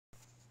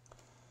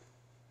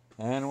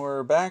And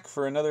we're back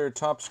for another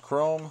Topps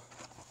Chrome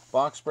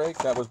box break.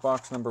 That was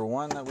box number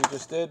 1 that we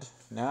just did.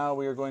 Now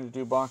we are going to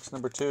do box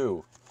number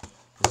 2.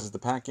 This is the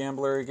Pack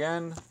Gambler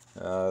again.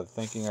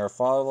 Thanking our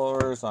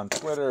followers on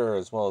Twitter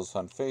as well as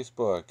on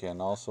Facebook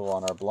and also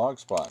on our blog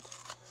spot.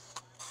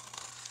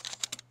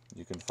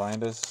 You can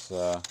find us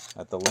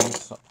at the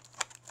links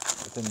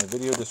within the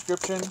video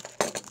description.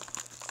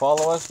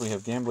 Follow us. We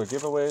have gambler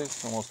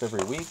giveaways almost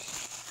every week.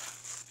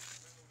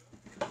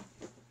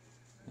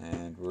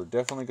 And we're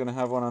definitely going to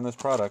have one on this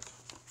product.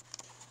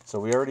 So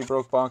we already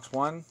broke box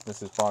 1.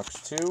 This is box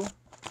 2.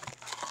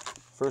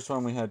 First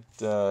one we had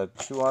 2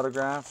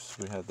 autographs.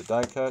 We had the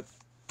die cut.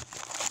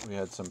 We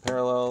had some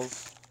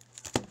parallels.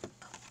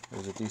 It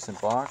was a decent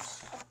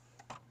box.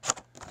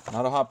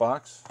 Not a hot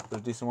box, but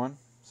a decent one.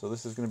 So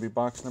this is going to be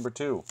box number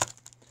 2.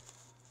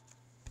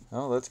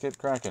 Well, let's get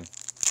cracking.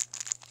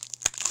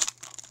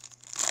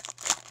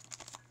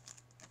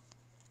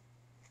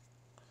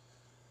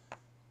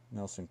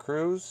 Nelson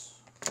Cruz.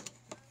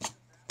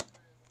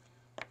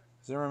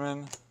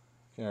 Zimmerman.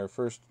 Okay, our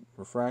first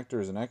refractor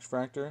is an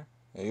X-Fractor.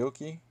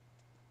 Aoki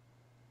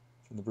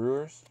from the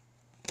Brewers.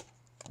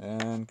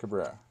 And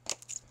Cabrera.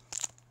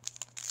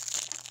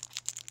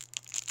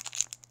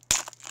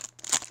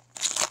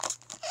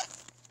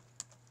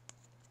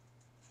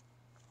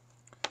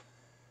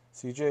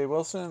 CJ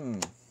Wilson.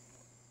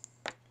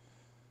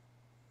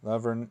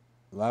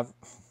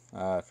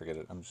 Forget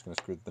it. I'm just going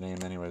to screw the name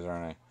anyways,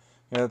 aren't I?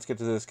 Yeah, let's get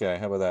to this guy.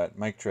 How about that?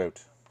 Mike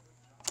Trout.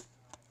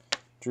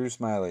 Drew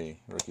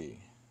Smiley, rookie.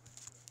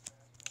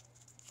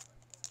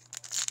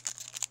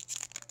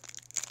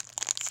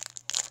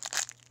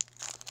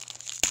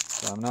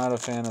 So I'm not a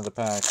fan of the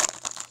pack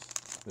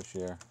this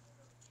year.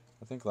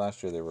 I think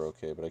last year they were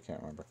okay, but I can't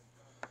remember.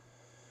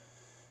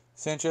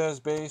 Sanchez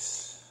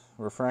base.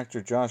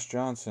 Refractor Josh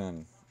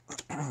Johnson.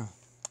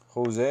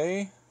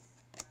 Jose.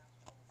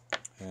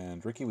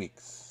 And Ricky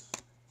Weeks.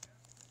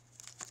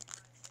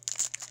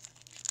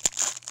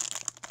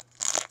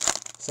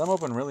 Some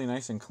open really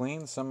nice and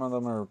clean. Some of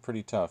them are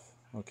pretty tough.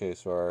 Okay,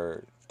 so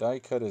our die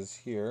cut is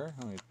here.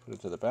 Let me put it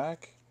to the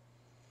back.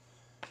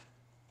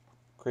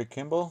 Craig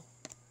Kimball.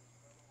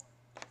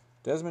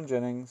 Desmond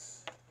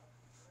Jennings.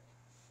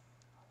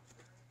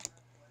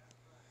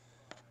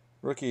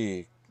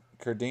 Rookie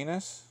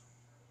Cardenas.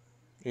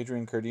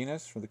 Adrian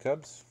Cardenas for the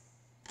Cubs.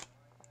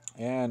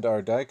 And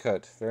our die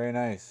cut. Very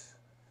nice.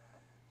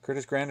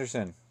 Curtis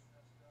Granderson.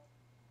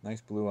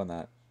 Nice blue on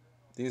that.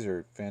 These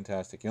are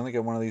fantastic. You only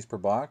get one of these per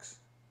box.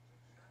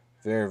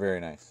 Very, very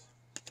nice.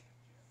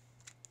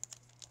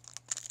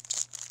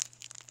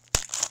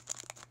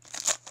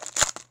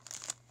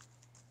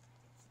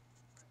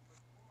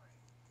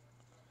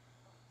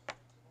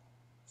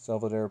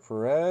 Salvador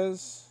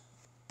Perez.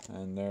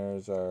 And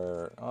there's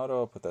our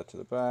auto. I'll put that to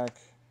the back.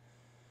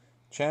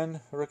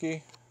 Chen,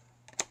 rookie.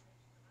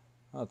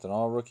 Oh, it's an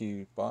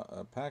all-rookie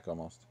pack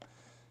almost.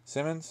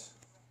 Simmons.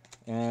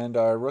 And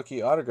our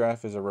rookie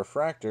autograph is a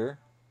refractor.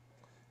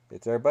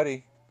 It's our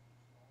buddy,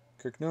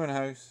 Kirk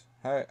Neuenhuis.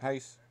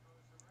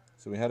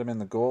 So we had him in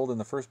the gold in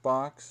the first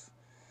box.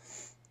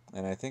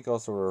 And I think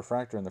also a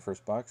refractor in the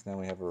first box. Now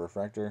we have a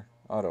refractor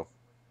auto.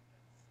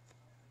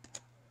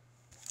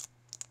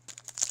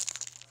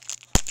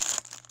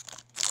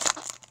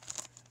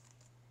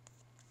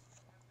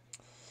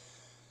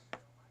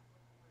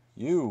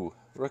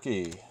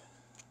 Rookie.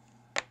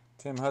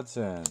 Tim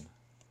Hudson.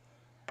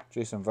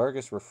 Jason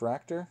Vargas,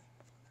 refractor.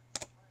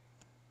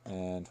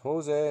 And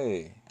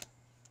Jose.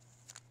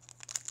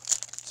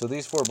 So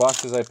these 4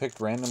 boxes I picked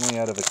randomly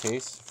out of a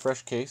case.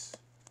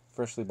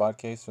 Freshly bought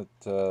case at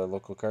a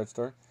local card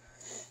store.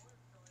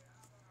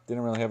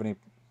 Didn't really have any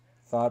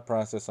thought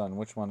process on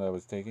which one I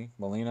was taking.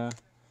 Molina.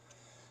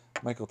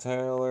 Michael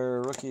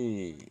Taylor,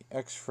 rookie.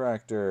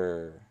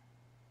 X-Fractor.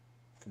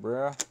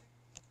 Cabrera.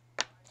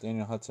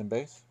 Daniel Hudson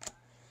base.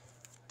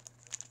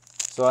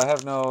 So I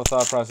have no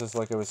thought process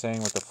like I was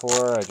saying with the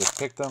 4. I just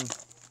picked them,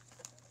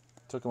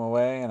 took them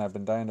away, and I've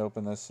been dying to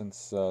open this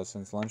since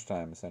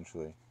lunchtime,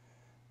 essentially.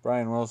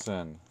 Brian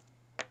Wilson.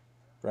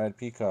 Brad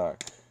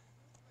Peacock.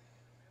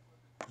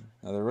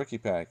 Another rookie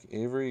pack.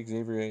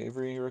 Xavier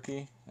Avery,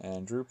 rookie.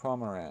 And Drew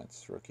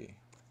Pomerantz, rookie.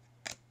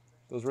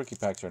 Those rookie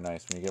packs are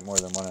nice when you get more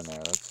than one in there.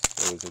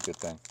 That's always a good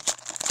thing.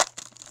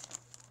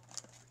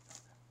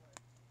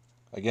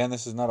 Again,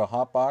 this is not a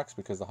hot box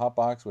because the hot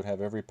box would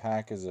have every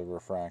pack as a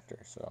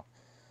refractor. So,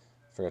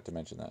 I forgot to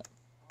mention that.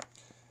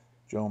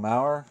 Joe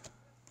Mauer.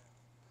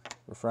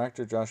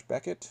 Refractor Josh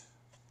Beckett.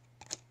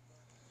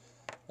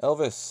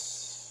 Elvis.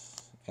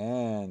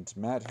 And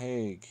Matt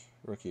Haig,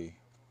 rookie.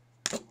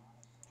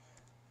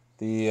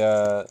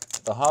 The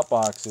hot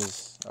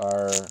boxes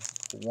are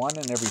 1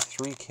 in every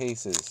 3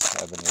 cases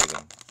I've been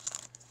reading.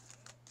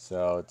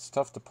 So it's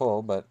tough to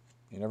pull, but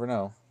you never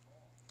know.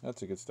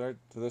 That's a good start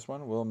to this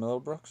one. Will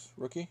Middlebrooks,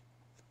 rookie.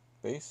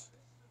 Base.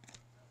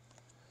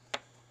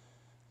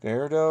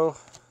 Gallardo,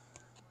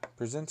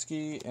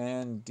 Brzezinski,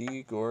 and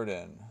D.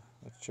 Gordon.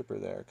 With Chipper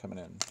there coming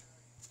in.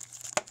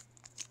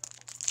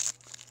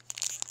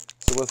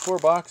 So with 4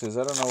 boxes,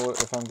 I don't know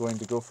if I'm going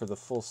to go for the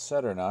full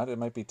set or not. It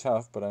might be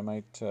tough, but I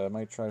might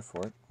try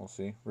for it. We'll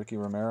see. Ricky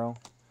Romero,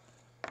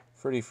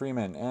 Freddie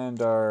Freeman,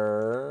 and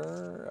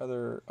our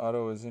other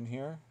auto is in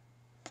here.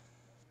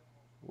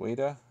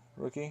 Wada,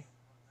 rookie.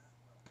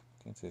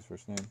 Can't say his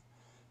first name.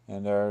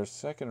 And our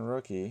second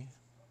rookie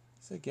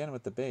is again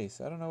with the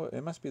base. I don't know.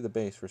 It must be the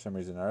base for some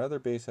reason. Our other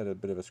base had a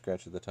bit of a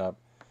scratch at the top.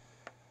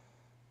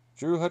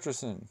 Drew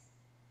Hutchison,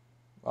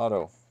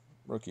 auto,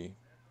 rookie.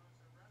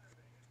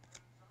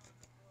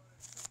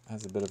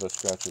 Has a bit of a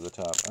scratch at the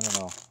top. I don't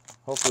know.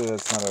 Hopefully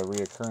that's not a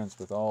reoccurrence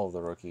with all of the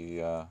rookie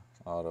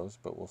autos,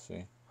 but we'll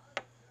see.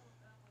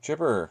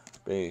 Chipper,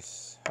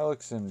 base.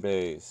 Hellickson,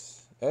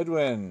 base.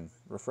 Edwin,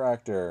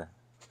 refractor.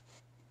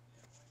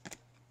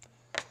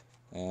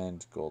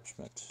 And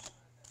Goldschmidt.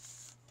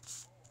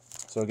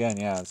 So again,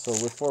 yeah, so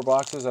with 4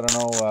 boxes, I don't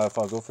know if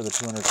I'll go for the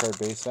 200 card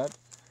base set.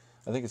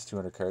 I think it's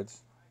 200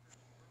 cards.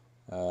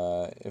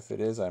 If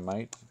it is, I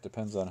might.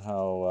 Depends on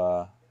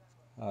how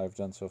I've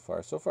done so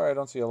far. So far, I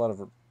don't see a lot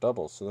of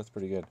doubles, so that's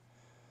pretty good.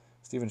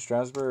 Steven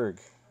Strasburg,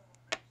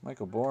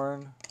 Michael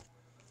Bourne,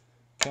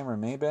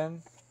 Cameron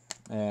Maben,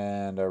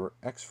 and a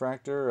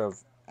X-Fractor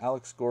of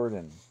Alex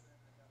Gordon.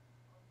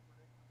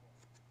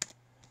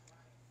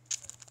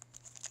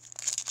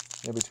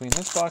 Yeah, between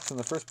this box and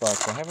the first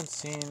box, I haven't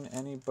seen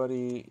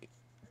anybody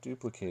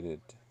duplicated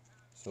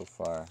so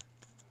far,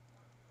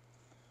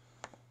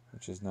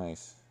 which is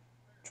nice.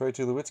 Troy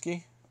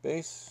Tulowitzki,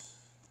 base.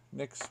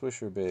 Nick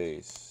Swisher,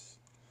 base.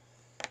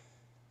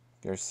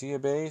 Garcia,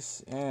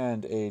 base.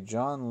 And a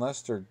John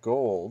Lester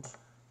Gold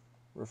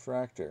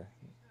refractor,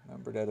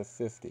 numbered out of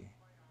 50.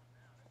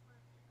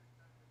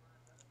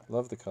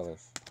 Love the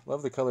colors.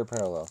 Love the color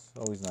parallels.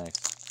 Always nice.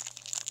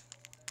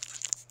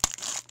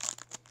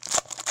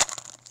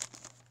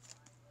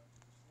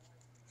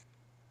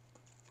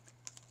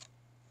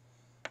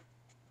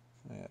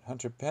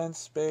 Hunter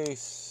Pence,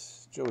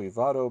 base. Joey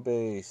Votto,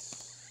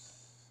 base.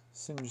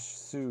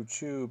 Sim-Soo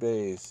Chu,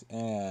 base.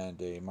 And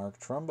a Mark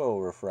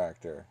Trumbo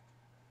refractor.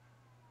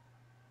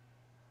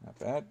 Not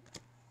bad.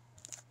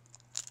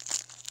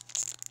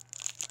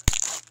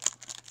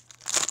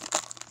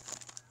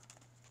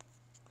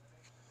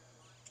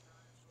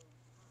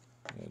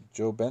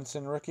 Joe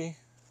Benson, rookie.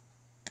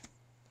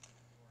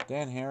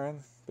 Dan Herron,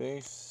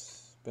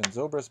 base. Ben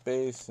Zobrist,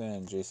 base.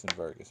 And Jason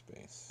Vargas,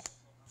 base.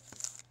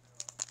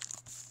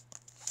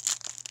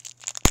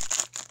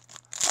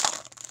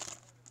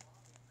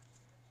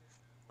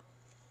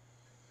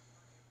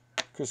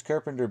 Chris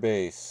Carpenter,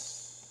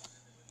 base.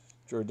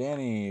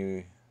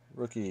 Jordani,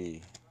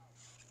 rookie.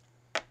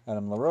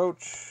 Adam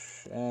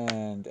LaRoche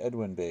and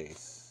Edwin,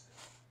 base.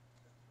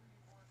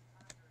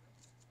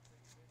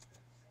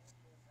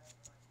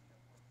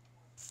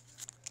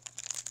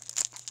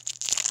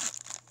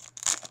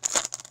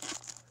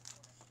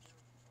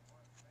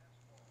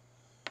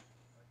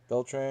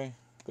 Beltre,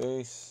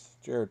 base.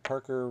 Jared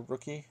Parker,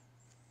 rookie.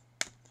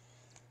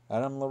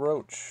 Adam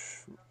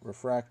LaRoche,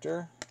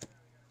 refractor.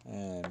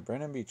 And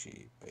Brennan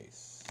Beachy,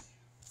 base.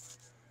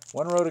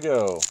 1 row to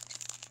go.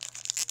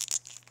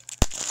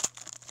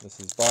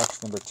 This is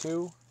box number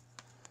 2.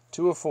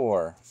 2 of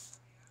 4.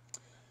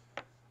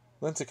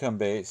 Lincecum,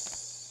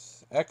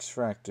 base.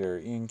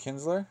 X-Fractor, Ian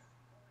Kinsler.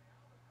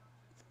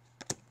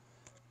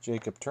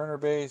 Jacob Turner,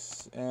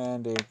 base.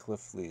 And a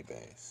Cliff Lee,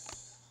 base.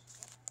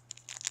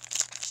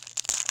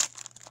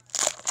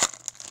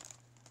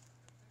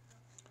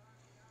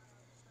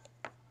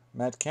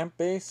 Matt Kemp,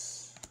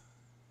 base.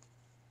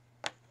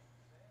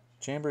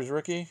 Chambers,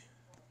 rookie.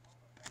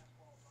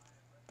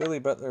 Billy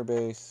Butler,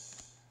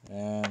 base.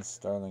 And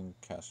Starling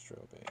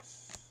Castro,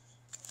 base.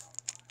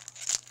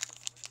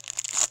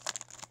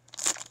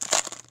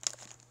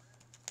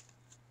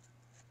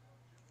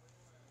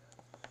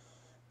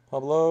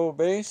 Pablo,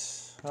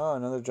 base. Oh,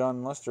 another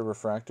John Lester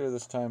refractor.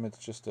 This time it's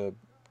just a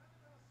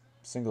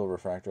single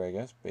refractor, I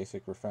guess.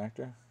 Basic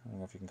refractor. I don't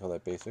know if you can call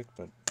that basic,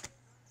 but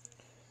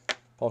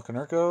Paul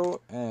Konerko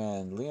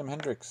and Liam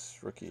Hendricks,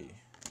 rookie.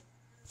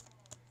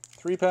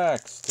 3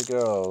 packs to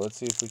go. Let's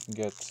see if we can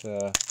get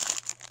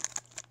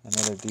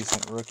another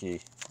decent rookie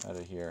out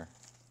of here.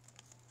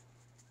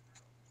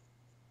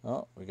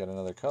 Oh, we got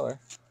another color.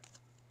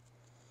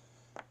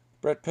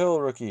 Brett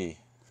Pill, rookie.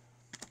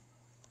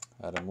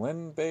 Adam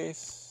Lynn,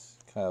 base.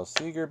 Kyle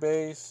Seager,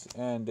 base.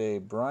 And a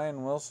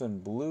Brian Wilson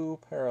blue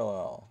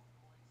parallel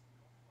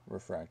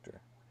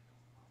refractor.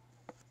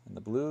 And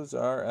the blues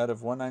are out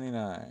of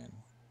 199.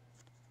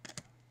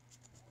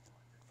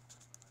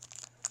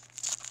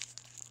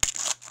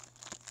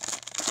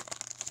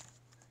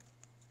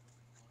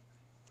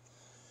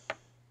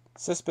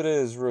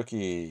 Cespedes,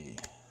 rookie.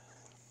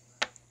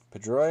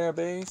 Pedroia,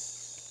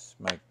 base.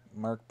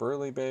 Mark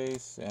Burley,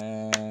 base.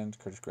 And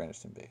Curtis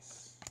Granderson,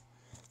 base.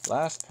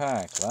 Last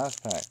pack,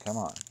 come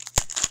on.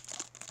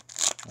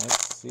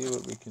 Let's see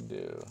what we can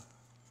do.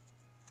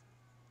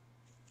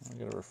 I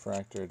got a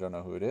refractor, don't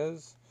know who it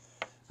is.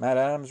 Matt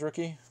Adams,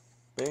 rookie,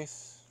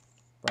 base.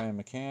 Brian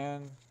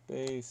McCann,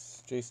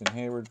 base. Jason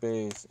Hayward,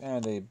 base.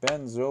 And a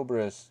Ben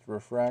Zobrist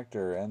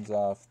refractor ends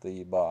off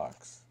the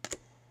box.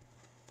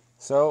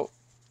 So,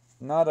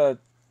 not a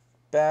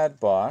bad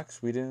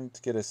box. We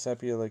didn't get a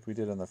sepia like we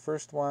did on the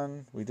first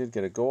one. We did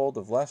get a gold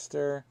of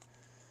Lester.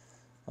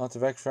 Lots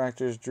of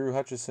X-Fractors. Drew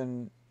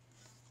Hutchison,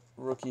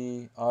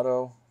 rookie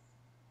auto.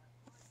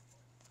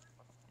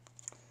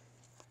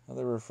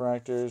 Other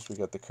refractors. We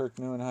got the Kirk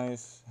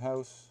Neuenhuis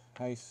Heis.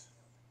 I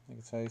think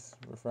it's Heis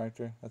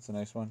refractor. That's a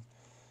nice one.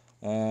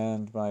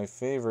 And my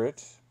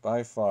favorite,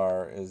 by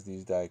far, is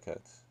these die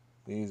cuts.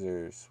 These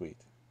are sweet.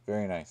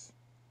 Very nice.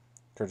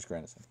 Curtis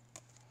Granderson.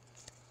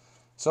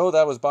 So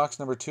that was box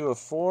number 2 of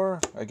 4.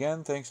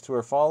 Again, thanks to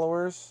our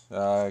followers.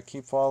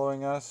 Keep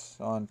following us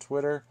on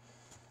Twitter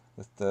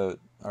with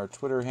our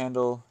Twitter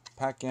handle,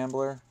 Pack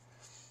Gambler.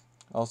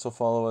 Also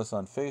follow us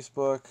on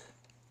Facebook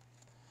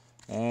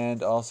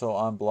and also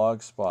on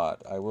Blogspot.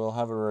 I will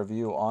have a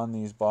review on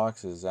these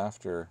boxes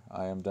after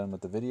I am done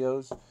with the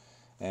videos.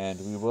 And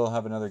we will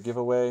have another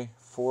giveaway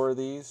for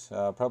these.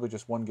 Probably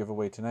just one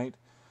giveaway tonight.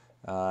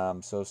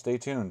 So stay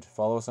tuned.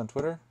 Follow us on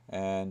Twitter.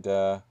 And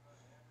good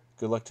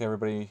luck to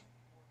everybody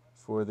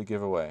for the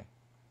giveaway.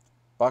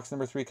 Box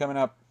number 3 coming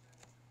up.